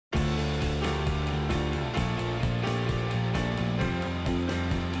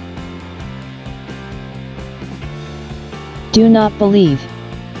Do not believe.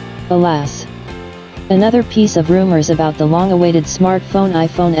 Alas. Another piece of rumors about the long-awaited smartphone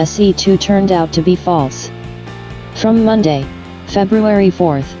iPhone SE2 turned out to be false. From Monday, February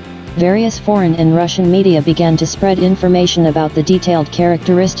 4th, various foreign and Russian media began to spread information about the detailed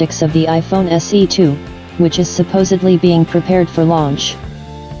characteristics of the iPhone SE2, which is supposedly being prepared for launch.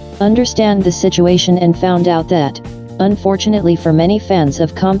 Understand the situation and found out that, unfortunately for many fans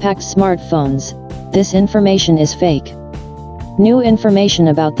of compact smartphones, this information is fake. New information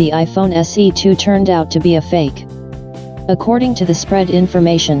about the iPhone SE2 turned out to be a fake. According to the spread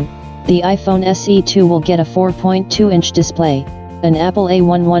information, the iPhone SE2 will get a 4.2-inch display, an Apple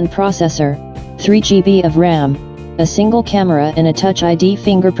A11 processor, 3 GB of RAM, a single camera and a Touch ID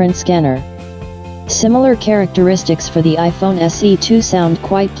fingerprint scanner. Similar characteristics for the iPhone SE2 sound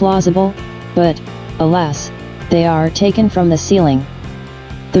quite plausible, but, alas, they are taken from the ceiling.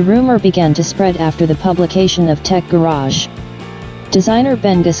 The rumor began to spread after the publication of Tech Garage. Designer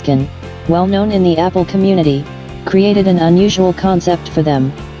Ben Geskin, well known in the Apple community, created an unusual concept for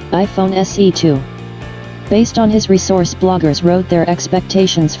them, iPhone SE2. Based on his resource, bloggers wrote their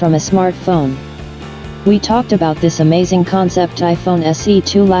expectations from a smartphone. We talked about this amazing concept iPhone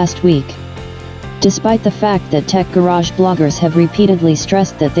SE2 last week. Despite the fact that Tech Garage bloggers have repeatedly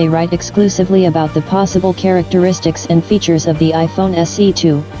stressed that they write exclusively about the possible characteristics and features of the iPhone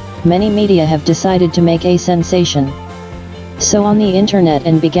SE2, many media have decided to make a sensation. So on the internet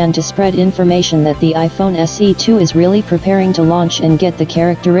and began to spread information that the iPhone SE2 is really preparing to launch and get the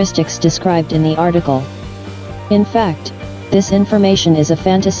characteristics described in the article. In fact, this information is a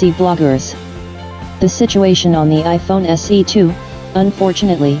fantasy bloggers. The situation on the iPhone SE2,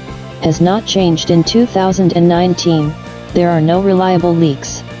 unfortunately, has not changed in 2019, there are no reliable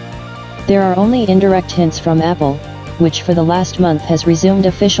leaks. There are only indirect hints from Apple, which for the last month has resumed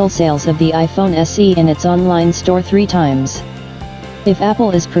official sales of the iPhone SE in its online store 3 times. If Apple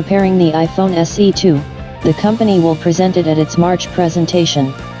is preparing the iPhone SE2, the company will present it at its March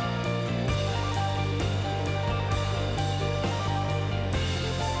presentation.